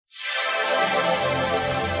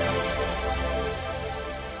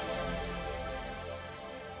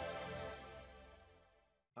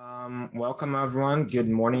Welcome everyone. Good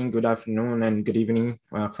morning, good afternoon, and good evening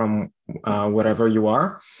from wherever you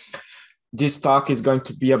are. This talk is going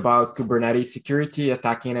to be about Kubernetes security,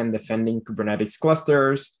 attacking and defending Kubernetes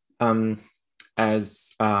clusters.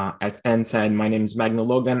 As Anne said, my name is Magno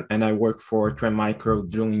Logan, and I work for Trend Micro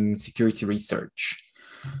doing security research.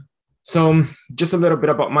 So just a little bit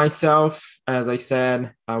about myself. As I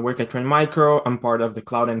said, I work at Trend Micro. I'm part of the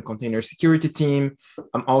cloud and container security team.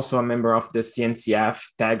 I'm also a member of the CNCF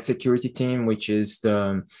tag security team, which is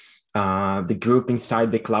the group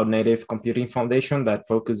inside the Cloud Native Computing Foundation that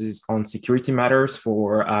focuses on security matters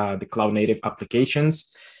for the cloud native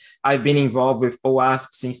applications. I've been involved with OWASP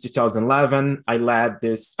since 2011. I led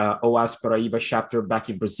this OWASP Paraíba chapter back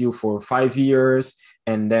in Brazil for 5 years,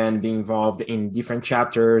 and then be involved in different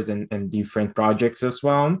chapters and different projects as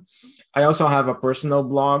well. I also have a personal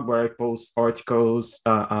blog where I post articles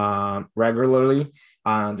regularly.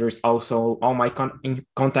 There's also all my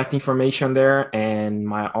contact information there, and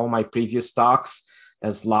all my previous talks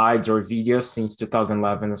as slides or videos since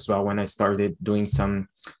 2011 as well, when I started doing some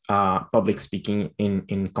public speaking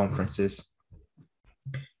in conferences.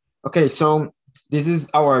 Okay, so this is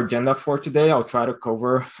our agenda for today. I'll try to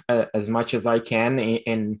cover as much as I can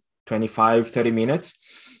in 25, 30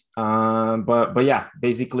 minutes. But yeah,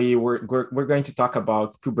 basically we're going to talk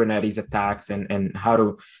about Kubernetes attacks and how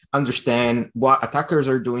to understand what attackers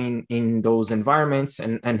are doing in those environments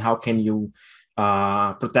and how can you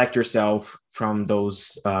protect yourself from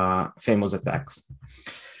those famous attacks.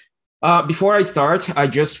 Before I start, I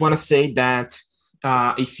just want to say that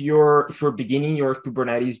if you're beginning your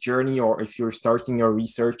Kubernetes journey, or if you're starting your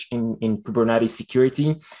research in Kubernetes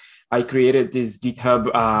security, I created this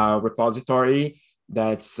GitHub repository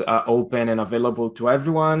that's open and available to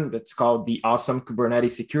everyone. That's called the Awesome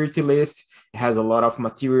Kubernetes Security List. It has a lot of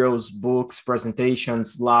materials, books,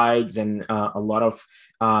 presentations, slides, and a lot of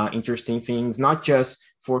interesting things, not just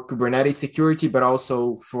for Kubernetes security, but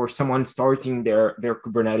also for someone starting their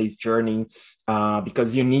Kubernetes journey,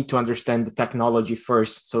 because you need to understand the technology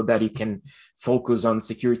first so that you can focus on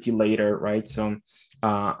security later, right? So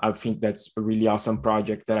I think that's a really awesome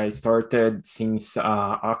project that I started since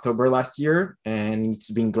October last year, and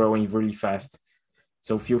it's been growing really fast.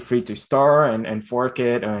 So feel free to start and fork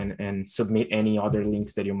it and submit any other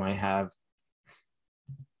links that you might have.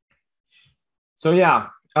 So yeah,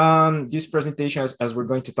 this presentation, as we're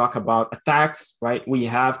going to talk about attacks, right? We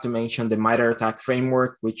have to mention the MITRE ATT&CK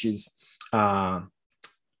framework, which is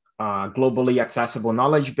globally accessible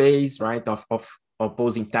knowledge base, right, of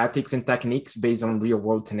opposing tactics and techniques based on real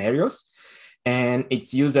world scenarios. And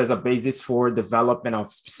it's used as a basis for development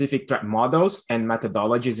of specific threat models and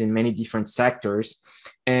methodologies in many different sectors.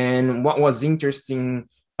 And what was interesting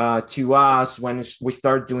to us when we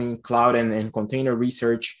started doing cloud and container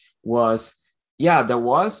research was, yeah, there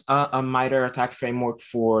was a MITRE ATT&CK framework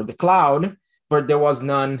for the cloud, but there was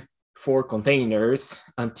none for containers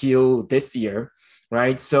until this year,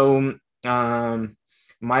 right? So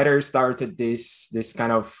MITRE started this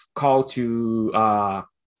kind of call to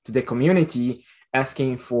the community,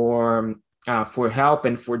 asking for help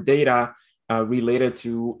and for data related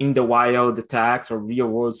to in the wild attacks or real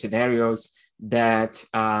world scenarios that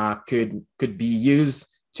could be used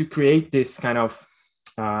to create this kind of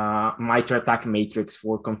MITRE ATT&CK matrix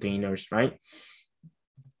for containers, right?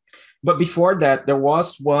 But before that, there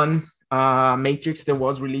was one matrix that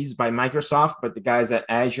was released by Microsoft, but the guys at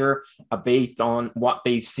Azure are based on what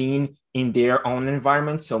they've seen in their own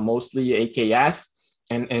environment. So mostly AKS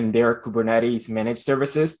and their Kubernetes managed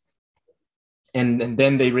services. And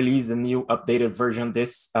then they released a new updated version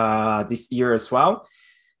this year as well.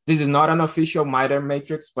 This is not an official MITRE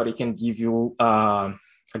matrix, but it can give you a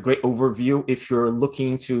great overview if you're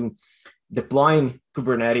looking to deploying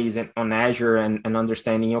Kubernetes on Azure and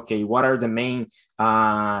understanding, okay, what are the main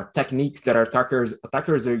techniques that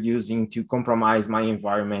attackers are using to compromise my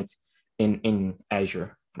environment in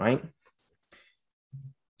Azure, right?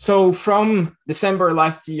 So from December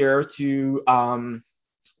last year to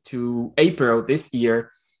April this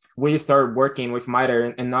year, we started working with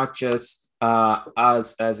MITRE, and not just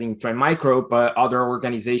us as in Trend Micro, but other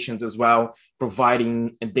organizations as well,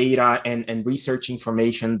 providing data and research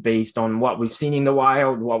information based on what we've seen in the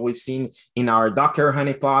wild, what we've seen in our Docker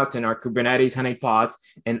honeypots and our Kubernetes honeypots,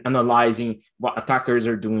 and analyzing what attackers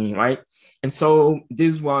are doing, right? And so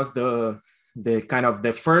this was the kind of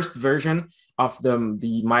the first version of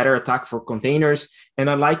the MITRE ATT&CK for containers. And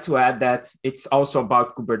I'd like to add that it's also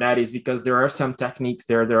about Kubernetes, because there are some techniques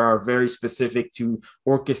there that are very specific to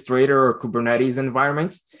orchestrator or Kubernetes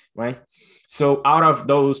environments, right? So out of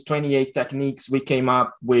those 28 techniques, we came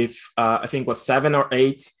up with, I think it was 7 or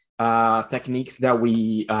 8 techniques that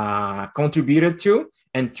we contributed to.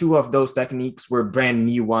 And two of those techniques were brand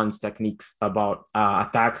new ones, techniques about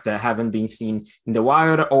attacks that haven't been seen in the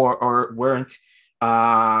wild or weren't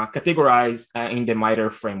categorized in the MITRE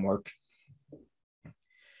framework.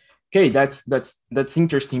 Okay, that's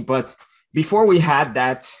interesting. But before we had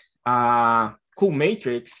that cool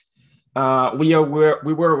matrix, we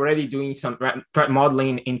were already doing some threat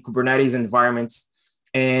modeling in Kubernetes environments.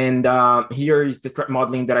 And here is the threat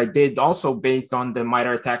modeling that I did, also based on the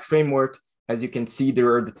MITRE ATT&CK framework. As you can see,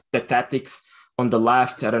 there are the tactics on the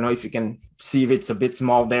left. I don't know if you can see if it's a bit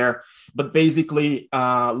small there, but basically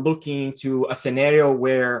looking into a scenario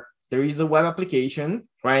where there is a web application,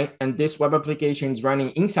 right? And this web application is running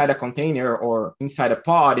inside a container or inside a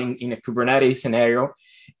pod in a Kubernetes scenario.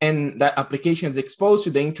 And that application is exposed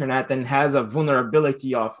to the internet and has a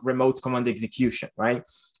vulnerability of remote command execution, right?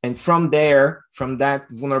 And from there, from that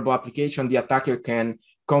vulnerable application, the attacker can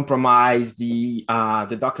compromise the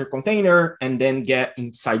Docker container and then get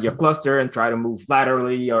inside your cluster and try to move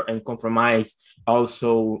laterally and compromise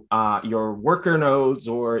also your worker nodes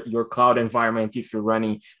or your cloud environment if you're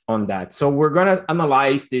running on that. So we're going to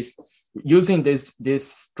analyze this using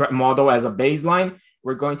this threat model as a baseline.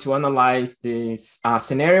 We're going to analyze this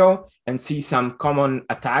scenario and see some common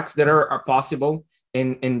attacks that are possible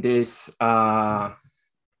in this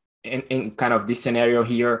in kind of this scenario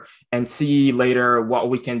here, and see later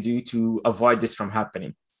what we can do to avoid this from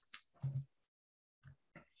happening.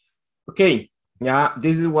 Okay, yeah,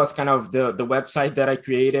 this was kind of the website that I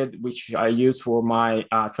created, which I use for my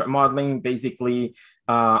threat modeling, basically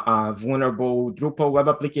a vulnerable Drupal web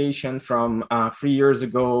application from 3 years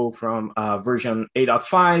ago from version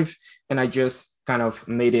 8.5, and I just kind of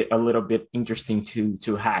made it a little bit interesting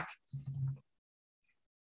to hack.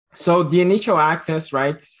 So the initial access,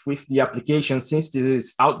 right, with the application, since this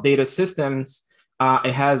is outdated systems,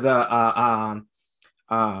 it has a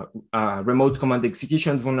remote command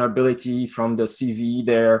execution vulnerability from the CVE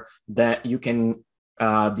there that you can,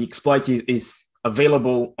 the exploit is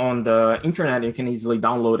available on the internet. You can easily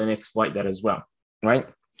download and exploit that as well, right?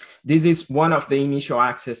 This is one of the initial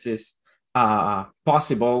accesses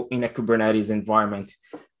possible in a Kubernetes environment.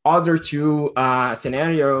 Other two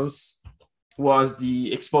scenarios was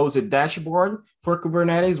the exposed dashboard for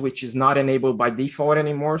Kubernetes, which is not enabled by default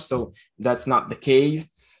anymore. So that's not the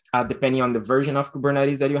case, depending on the version of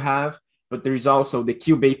Kubernetes that you have. But there's also the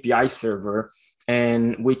Kube API server,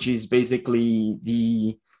 and which is basically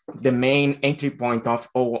the main entry point of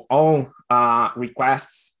all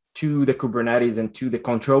requests to the Kubernetes and to the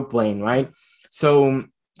control plane, right? So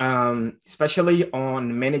especially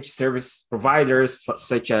on managed service providers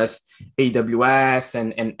such as AWS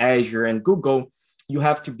and Azure and Google, you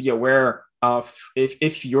have to be aware of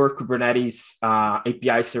if your Kubernetes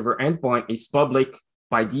API server endpoint is public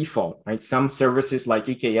by default, right? Some services like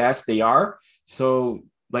EKS, they are. So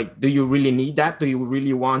like, do you really need that? Do you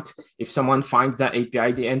really want, if someone finds that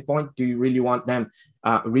API, the endpoint, do you really want them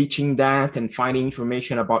reaching that and finding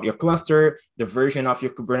information about your cluster, the version of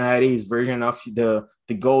your Kubernetes, version of the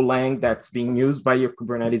Golang that's being used by your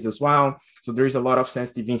Kubernetes as well? So there's a lot of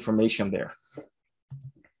sensitive information there.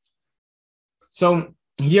 So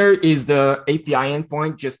here is the API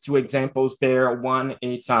endpoint, just two examples there. One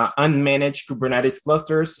is unmanaged Kubernetes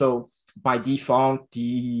cluster. So by default,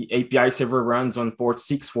 the API server runs on port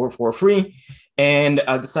 6443. And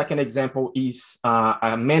the second example is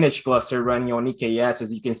a managed cluster running on EKS,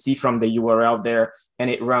 as you can see from the URL there, and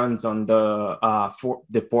it runs on the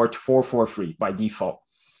port 443 by default.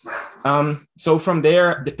 So from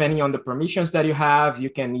there, depending on the permissions that you have, you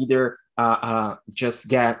can either just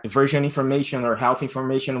get version information or health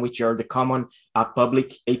information, which are the common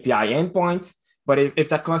public API endpoints. But if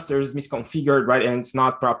that cluster is misconfigured, right, and it's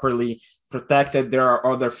not properly protected, there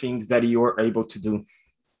are other things that you are able to do.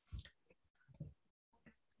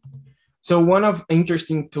 So one of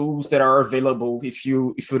interesting tools that are available if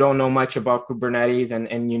you don't know much about Kubernetes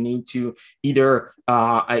and you need to either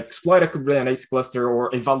exploit a Kubernetes cluster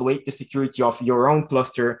or evaluate the security of your own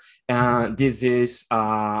cluster, there is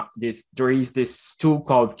this tool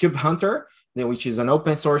called KubeHunter, which is an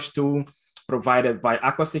open source tool provided by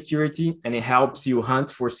Aqua Security, and it helps you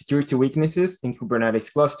hunt for security weaknesses in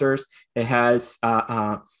Kubernetes clusters. It has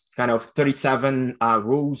kind of 37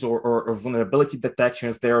 rules or vulnerability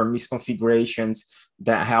detections. There are misconfigurations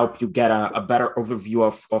that help you get a better overview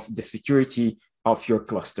of the security of your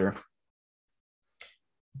cluster.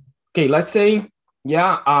 Okay, let's say,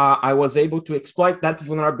 I was able to exploit that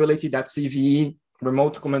vulnerability, that CVE,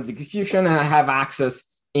 remote command execution, and I have access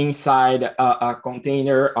inside a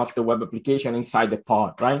container of the web application inside the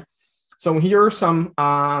pod, right? So here are some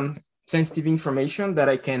sensitive information that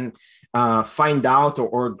I can find out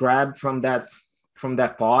or grab from that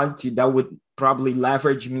pod that would probably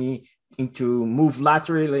leverage me into move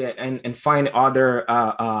laterally and find other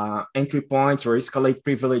entry points or escalate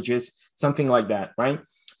privileges, something like that, right?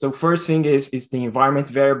 So first thing is the environment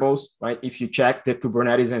variables, right? If you check the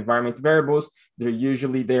Kubernetes environment variables, they're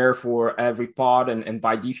usually there for every pod and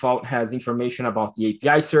by default has information about the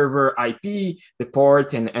API server, IP, the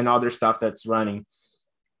port, and other stuff that's running.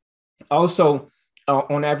 Also,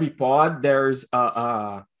 on every pod, there's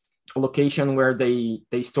a location where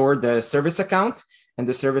they store the service account and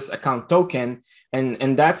the service account token,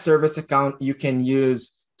 and that service account you can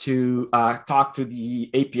use to talk to the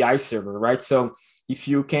API server, right? So if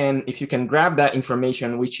you can grab that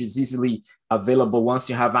information, which is easily available once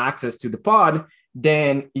you have access to the pod,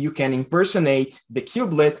 then you can impersonate the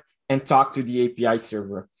kubelet and talk to the API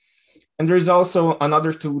server. And there's also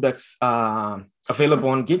another tool that's available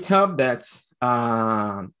on GitHub that's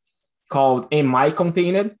called MI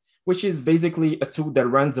Contained, which is basically a tool that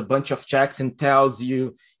runs a bunch of checks and tells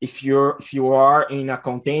you if you are in a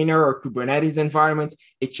container or Kubernetes environment.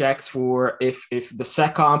 It checks for if the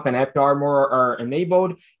SecComp and AppArmor are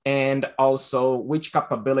enabled, and also which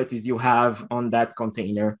capabilities you have on that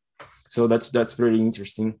container. So that's pretty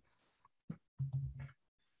interesting.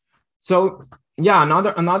 So yeah,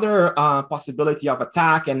 another possibility of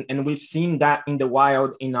attack, and we've seen that in the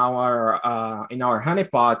wild in our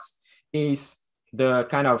honeypots, is the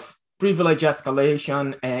kind of privilege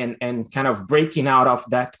escalation and kind of breaking out of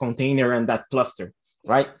that container and that cluster,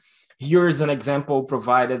 right? Here is an example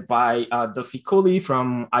provided by Duffy Cooley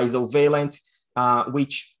from Isovalent,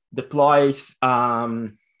 which deploys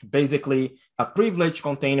basically a privileged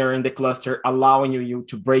container in the cluster, allowing you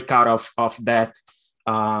to break out of that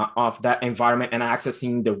environment and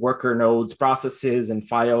accessing the worker nodes, processes, and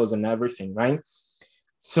files and everything, right?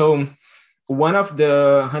 So one of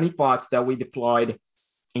the honeypots that we deployed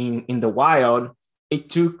in the wild, it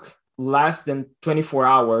took less than 24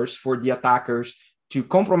 hours for the attackers to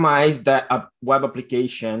compromise that web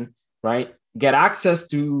application, right? Get access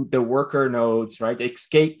to the worker nodes, right?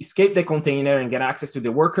 Escape the container and get access to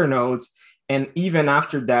the worker nodes. And even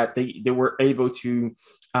after that, they were able to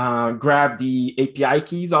grab the API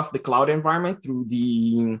keys of the cloud environment through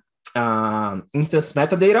the instance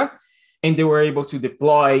metadata, and they were able to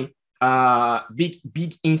deploy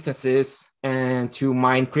big instances and to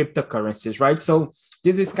mine cryptocurrencies, right? So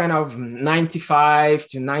this is kind of 95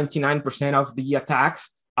 to 99% of the attacks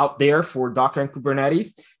out there for Docker and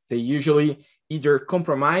Kubernetes. They usually either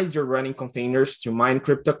compromise your running containers to mine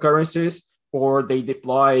cryptocurrencies, or they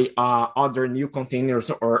deploy other new containers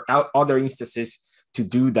or other instances to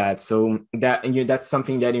do that. So that's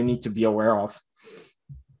something that you need to be aware of.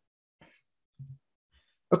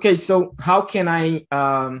 Okay, so how can I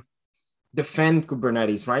defend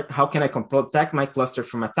Kubernetes, right? How can I protect my cluster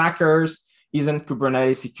from attackers? Isn't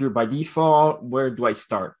Kubernetes secure by default? Where do I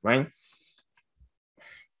start, right?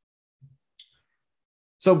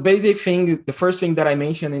 So the first thing that I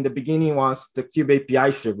mentioned in the beginning was the Kube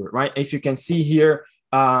API server, right? If you can see here,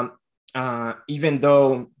 even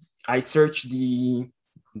though I search the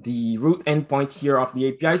root endpoint here of the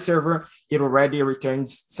API server, it already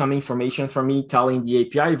returns some information for me telling the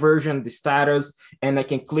API version, the status, and I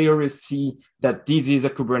can clearly see that this is a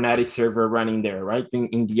Kubernetes server running there, right,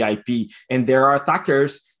 in the IP. And there are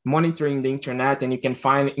attackers monitoring the internet, and you can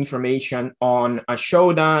find information on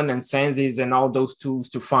Shodan and Sensis and all those tools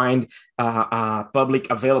to find public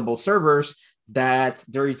available servers that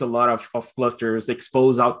there is a lot of clusters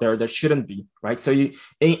exposed out there that shouldn't be, right? So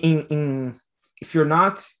if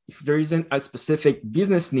there isn't a specific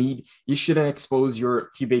business need, you shouldn't expose your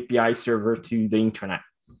Kube API server to the internet.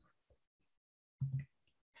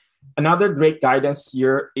 Another great guidance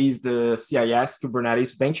here is the CIS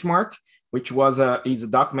Kubernetes benchmark, which is a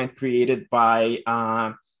document created by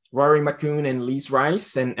Rory McCune and Liz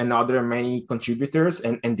Rice and other many contributors,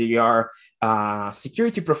 and they are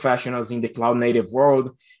security professionals in the cloud native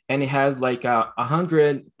world. And it has like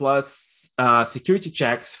 100 plus security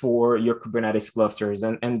checks for your Kubernetes clusters.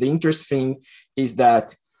 And the interesting thing is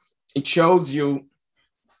that it shows you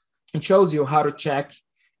how to check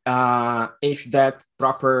if that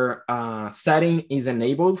proper setting is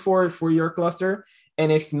enabled for your cluster.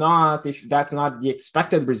 And if that's not the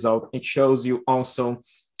expected result, it shows you also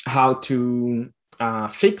how to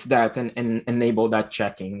fix that and enable that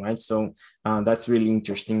checking, right? So that's really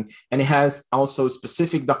interesting. And it has also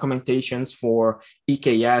specific documentations for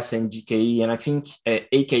EKS and GKE. And I think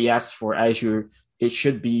AKS for Azure, it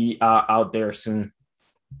should be out there soon.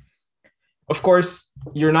 Of course,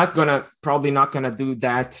 you're probably not gonna do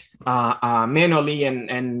that manually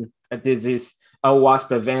and this is a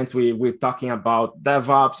OWASP event. We're talking about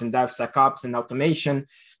DevOps and DevSecOps and automation.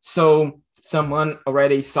 So someone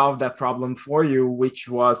already solved that problem for you, which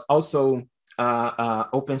was also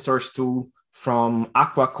open source tool from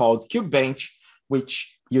Aqua called Kubebench,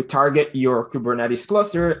 which you target your Kubernetes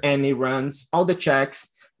cluster and it runs all the checks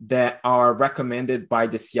that are recommended by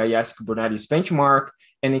the CIS Kubernetes benchmark,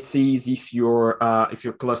 and it sees if your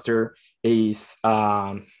cluster is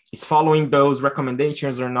following those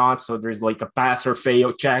recommendations or not. So there's like a pass or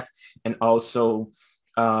fail check, and also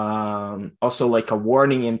like a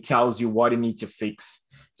warning and tells you what you need to fix.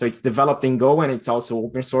 So it's developed in Go and it's also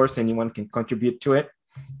open source. Anyone can contribute to it.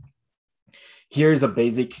 Here's a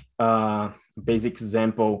basic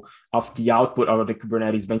example of the output of the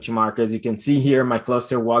Kubernetes benchmark. As you can see here, my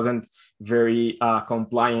cluster wasn't very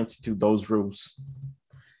compliant to those rules.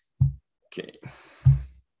 Okay.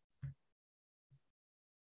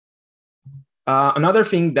 Another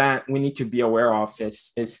thing that we need to be aware of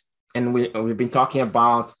is and we've been talking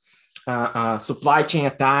about supply chain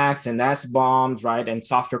attacks and S-bombs, right? And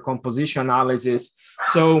software composition analysis.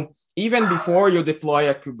 So even before you deploy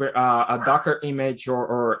a Docker image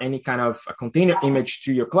or any kind of a container image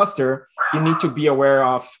to your cluster, you need to be aware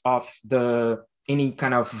of any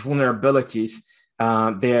kind of vulnerabilities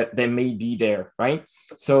that may be there, right?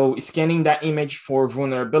 So scanning that image for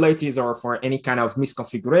vulnerabilities or for any kind of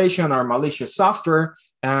misconfiguration or malicious software,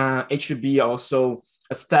 it should be also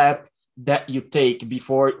a step that you take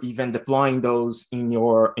before even deploying those in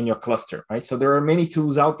your cluster, right? So there are many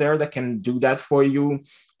tools out there that can do that for you,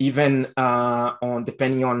 even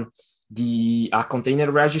depending on the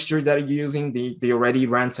container registry that you're using. They already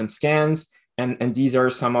ran some scans, and these are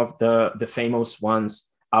some of the famous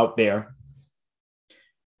ones out there.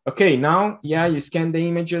 Okay, now, yeah, you scan the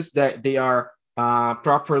images that they are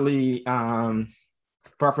properly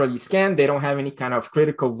scanned. They don't have any kind of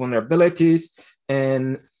critical vulnerabilities,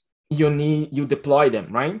 and you deploy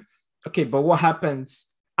them, right? Okay, but what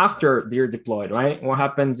happens after they're deployed, right? What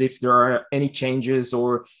happens if there are any changes,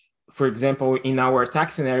 or, for example, in our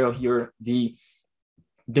attack scenario here, the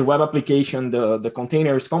web application, the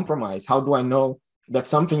container is compromised. How do I know that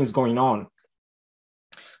something is going on?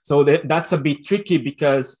 So that's a bit tricky,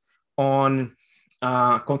 because on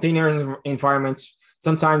container environments,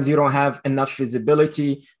 sometimes you don't have enough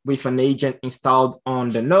visibility with an agent installed on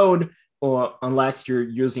the node, or unless you're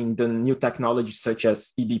using the new technology such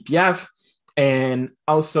as eBPF. And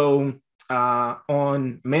also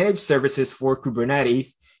on managed services for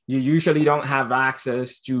Kubernetes, you usually don't have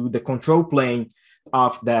access to the control plane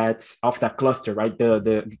of that cluster, right?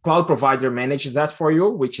 The cloud provider manages that for you,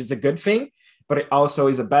 which is a good thing, but it also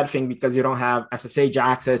is a bad thing because you don't have SSH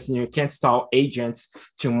access and you can't install agents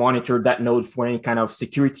to monitor that node for any kind of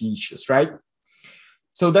security issues, right?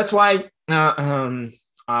 So that's why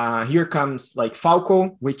here comes like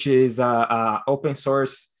Falco, which is an open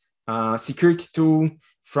source security tool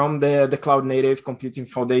from the Cloud Native Computing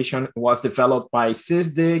Foundation. It was developed by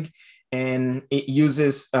SysDig, and it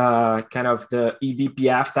uses kind of the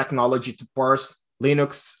eBPF technology to parse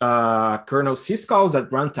Linux kernel syscalls at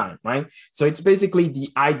runtime, right? So it's basically the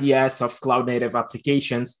IDS of Cloud Native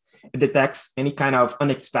applications. It detects any kind of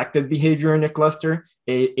unexpected behavior in a cluster.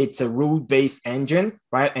 It's a rule-based engine,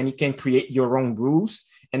 right? And you can create your own rules,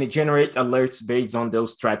 and it generates alerts based on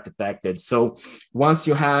those threats detected. So once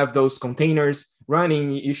you have those containers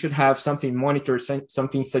running, you should have something monitor,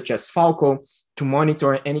 something such as Falco, to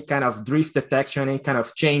monitor any kind of drift detection, any kind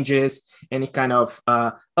of changes, any kind of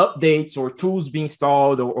updates or tools being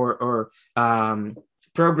installed, or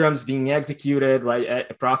programs being executed,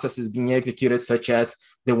 right? Processes being executed, such as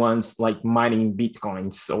the ones like mining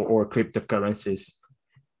Bitcoins or cryptocurrencies.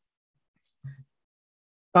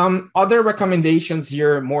 Other recommendations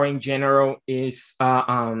here, more in general, is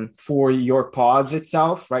for your pods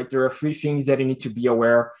itself, right? There are 3 things that you need to be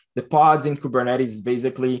aware. The pods in Kubernetes is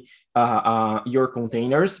basically your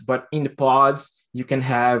containers, but in the pods, you can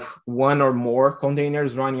have 1 or more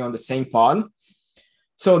containers running on the same pod.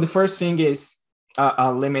 So the first thing is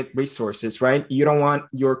limit resources, right? You don't want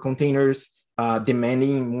your containers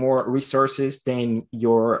demanding more resources than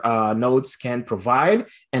your nodes can provide,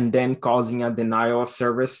 and then causing a denial of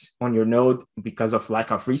service on your node because of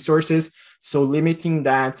lack of resources. So limiting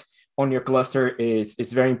that on your cluster is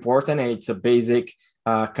very important, and it's a basic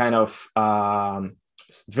kind of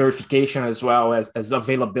verification, as well as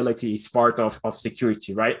availability is part of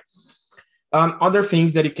security, right? Other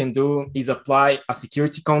things that you can do is apply a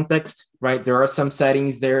security context, right? There are some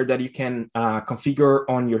settings there that you can configure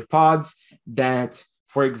on your pods that,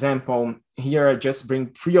 for example, here I just bring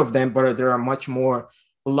 3 of them, but there are much more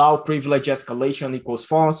allow privilege escalation equals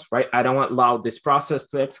false, right? I don't allow this process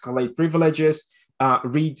to escalate privileges.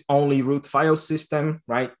 Read-only root file system,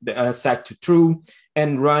 right? Set to true,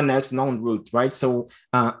 and run as non-root, right? So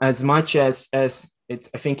as much as it's,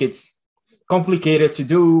 I think it's complicated to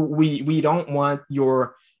do, we don't want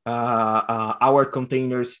our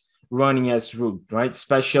containers running as root, right?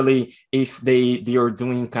 Especially if they are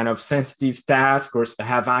doing kind of sensitive tasks or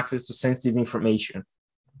have access to sensitive information.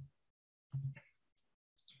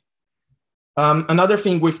 Another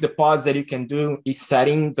thing with the pods that you can do is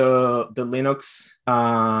setting the Linux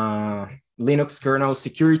kernel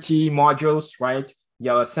security modules, right? The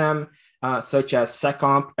LSM, such as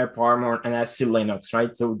seccomp, AppArmor, and SC Linux,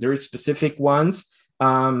 right? So there are specific ones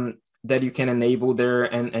that you can enable there,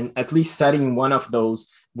 and at least setting one of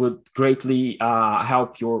those would greatly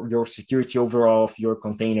help your security overall of your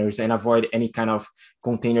containers and avoid any kind of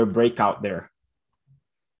container breakout there.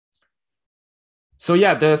 So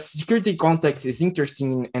yeah, the security context is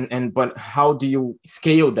interesting, but how do you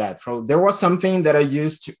scale that? So there was something that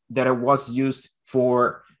was used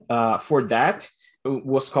for that. It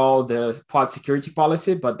was called the pod security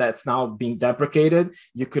policy, but that's now being deprecated.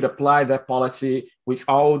 You could apply that policy with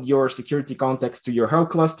all your security context to your whole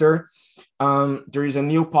cluster. There is a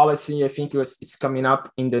new policy, I think it's coming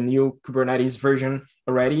up in the new Kubernetes version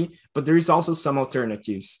already, but there is also some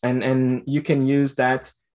alternatives, and you can use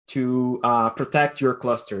that to protect your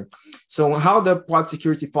cluster. So how the pod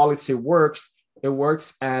security policy works, it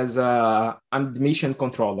works as an admission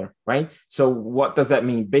controller, right? So what does that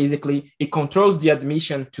mean? Basically, it controls the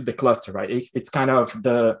admission to the cluster, right? It's kind of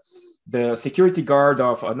the security guard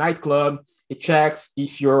of a nightclub. It checks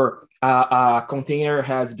if your container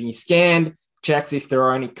has been scanned, checks if there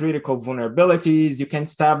are any critical vulnerabilities. You can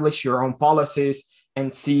establish your own policies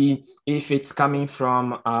and see if it's coming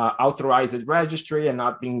from authorized registry and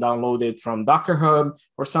not being downloaded from Docker Hub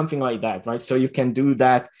or something like that, right? So you can do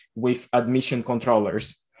that with admission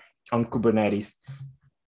controllers on Kubernetes.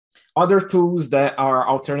 Other tools that are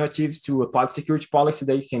alternatives to a pod security policy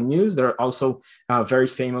that you can use, they're also very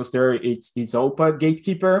famous there. It's OPA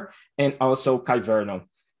Gatekeeper and also Kyverno.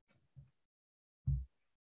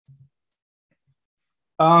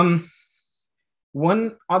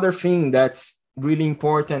 One other thing that's really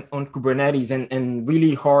important on Kubernetes and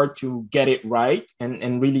really hard to get it right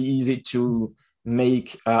and really easy to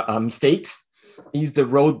make mistakes is the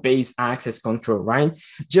role-based access control, right?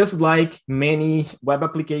 Just like many web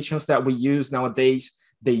applications that we use nowadays,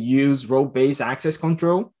 they use role-based access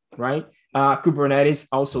control, right? Kubernetes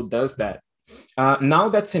also does that. Now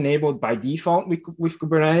that's enabled by default with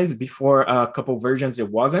Kubernetes. Before a couple versions, it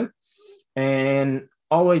wasn't. And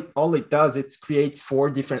all it does, it creates 4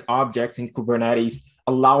 different objects in Kubernetes,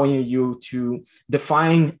 allowing you to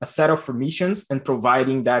define a set of permissions and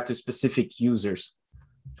providing that to specific users.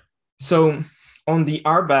 So on the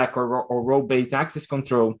RBAC or role-based access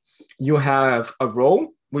control, you have a role,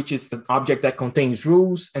 which is an object that contains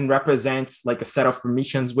rules and represents like a set of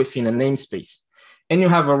permissions within a namespace. And you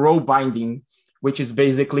have a role binding, which is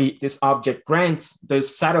basically this object grants the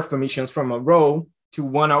set of permissions from a role to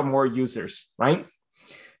one or more users, right?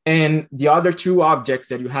 And the other 2 objects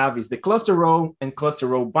that you have is the cluster role and cluster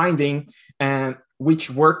role binding, and which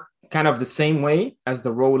work kind of the same way as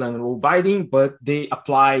the role and role binding, but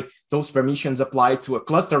those permissions apply to a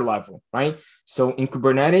cluster level, right? So in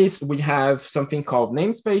Kubernetes, we have something called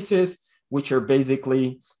namespaces, which are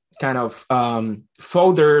basically kind of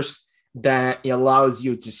folders that allows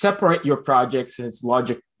you to separate your projects. It's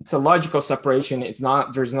a logical separation.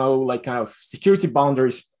 There's no like kind of security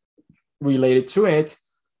boundaries related to it.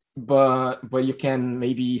 But you can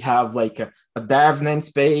maybe have like a dev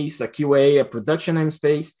namespace, a QA, a production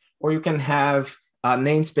namespace, or you can have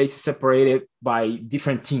namespaces separated by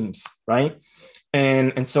different teams, right?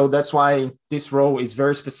 And so that's why this role is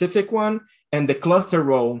very specific one, and the cluster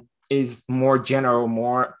role is more general,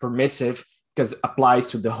 more permissive, because it applies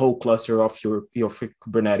to the whole cluster of your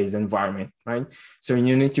Kubernetes environment, right? So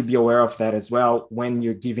you need to be aware of that as well when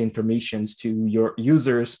you're giving permissions to your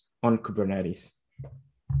users on Kubernetes.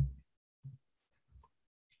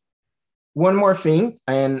 One more thing,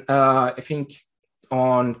 and I think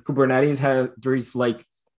on Kubernetes, there is like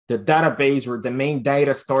the database or the main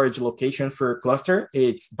data storage location for a cluster.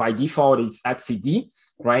 It's by default, it's etcd,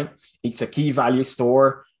 right? It's a key value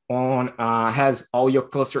store has all your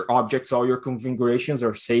cluster objects, all your configurations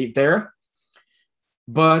are saved there.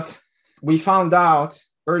 But we found out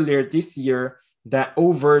earlier this year that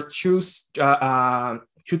over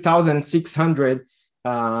 2,600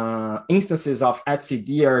 instances of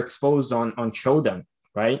etcd are exposed on Shodan,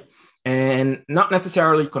 right? And not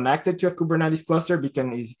necessarily connected to a Kubernetes cluster,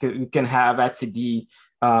 because you can have etcd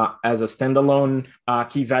as a standalone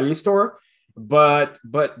key value store, but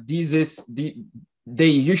they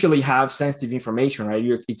usually have sensitive information, right?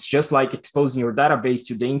 It's just like exposing your database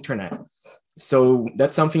to the internet. So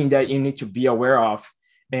that's something that you need to be aware of.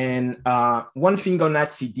 And one thing on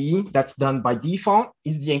etcd that's done by default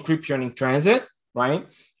is the encryption in transit, right?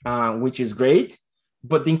 Which is great,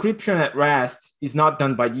 but the encryption at rest is not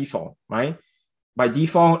done by default, right? By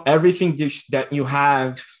default, everything that you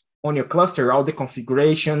have on your cluster, all the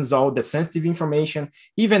configurations, all the sensitive information,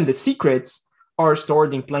 even the secrets are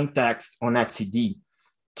stored in plain text on etcd.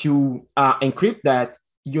 To encrypt that,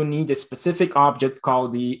 you need a specific object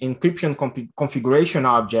called the encryption configuration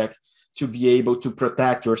object to be able to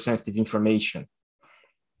protect your sensitive information.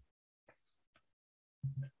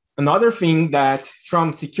 Another thing that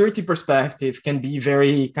from security perspective can be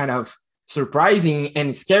very kind of surprising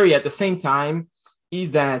and scary at the same time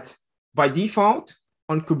is that by default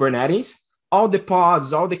on Kubernetes, all the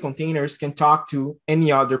pods, all the containers can talk to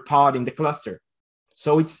any other pod in the cluster.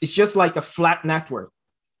 So it's just like a flat network,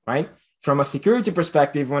 right? From a security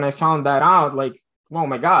perspective, when I found that out, like, oh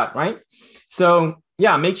my God, right? So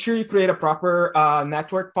yeah, make sure you create a proper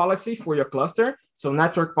network policy for your cluster. So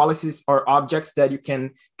network policies are objects that you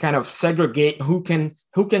can kind of segregate who can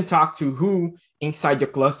talk to who inside your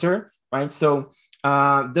cluster, right? So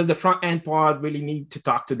does the front end pod really need to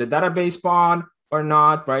talk to the database pod or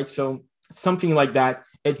not, right? So something like that,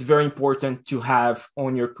 it's very important to have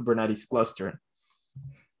on your Kubernetes cluster.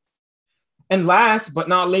 And last but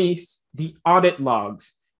not least, the audit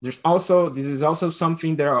logs. This is also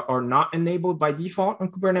something that are not enabled by default on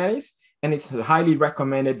Kubernetes, and it's highly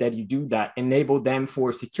recommended that you do that. Enable them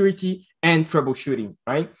for security and troubleshooting,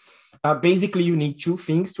 right? Basically, you need two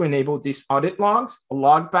things to enable these audit logs: a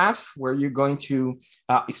log path where you're going to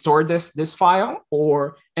store this file,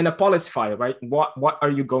 and a policy file, right? What are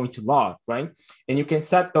you going to log, right? And you can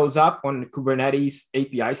set those up on the Kubernetes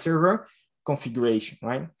API server configuration,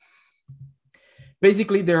 right?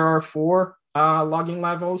 Basically, there are four logging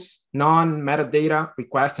levels: non-metadata,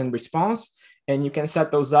 request, and response. And you can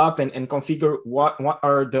set those up and configure what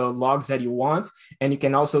are the logs that you want. And you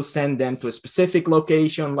can also send them to a specific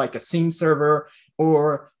location like a SIEM server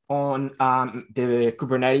or on the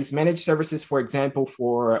Kubernetes managed services, for example,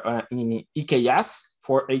 for in EKS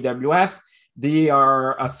for AWS. They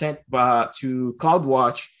are sent to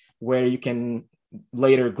CloudWatch, where you can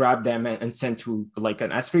later grab them and send to like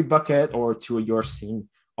an S3 bucket or to your SIEM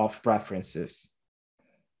of preferences.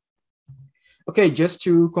 Okay, just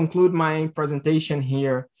to conclude my presentation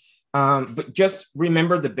here, but just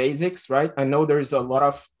remember the basics, right? I know there's a lot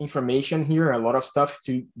of information here, a lot of stuff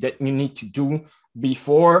that you need to do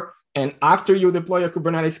before and after you deploy a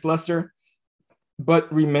Kubernetes cluster,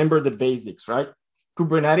 but remember the basics, right?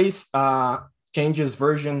 Kubernetes changes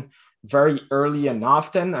version very early and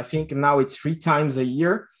often. I think now it's 3 times a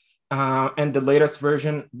year. And the latest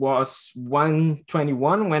version was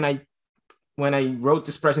 121. When I wrote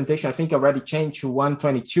this presentation, I think I already changed to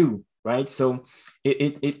 122, right? So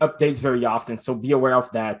it updates very often. So be aware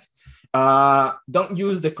of that. Don't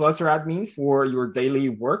use the cluster admin for your daily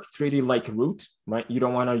work. Treat it like root, right? You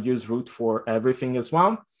don't want to use root for everything as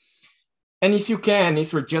well. And if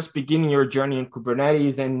you're just beginning your journey in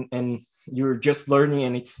Kubernetes and you're just learning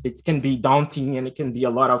and it can be daunting and it can be a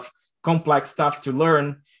lot of complex stuff to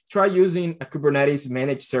learn, try using a Kubernetes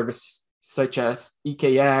managed service such as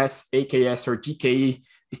EKS, AKS, or GKE,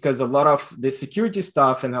 because a lot of the security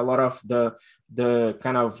stuff and a lot of the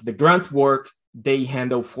kind of the grunt work they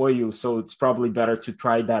handle for you. So it's probably better to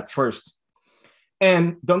try that first.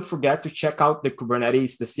 And don't forget to check out the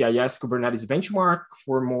CIS Kubernetes benchmark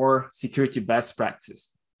for more security best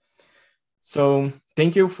practices. So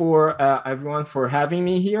thank you for everyone for having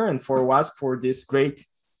me here and for OWASP for this great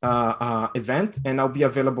event. And I'll be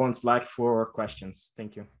available on Slack for questions.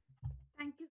 Thank you.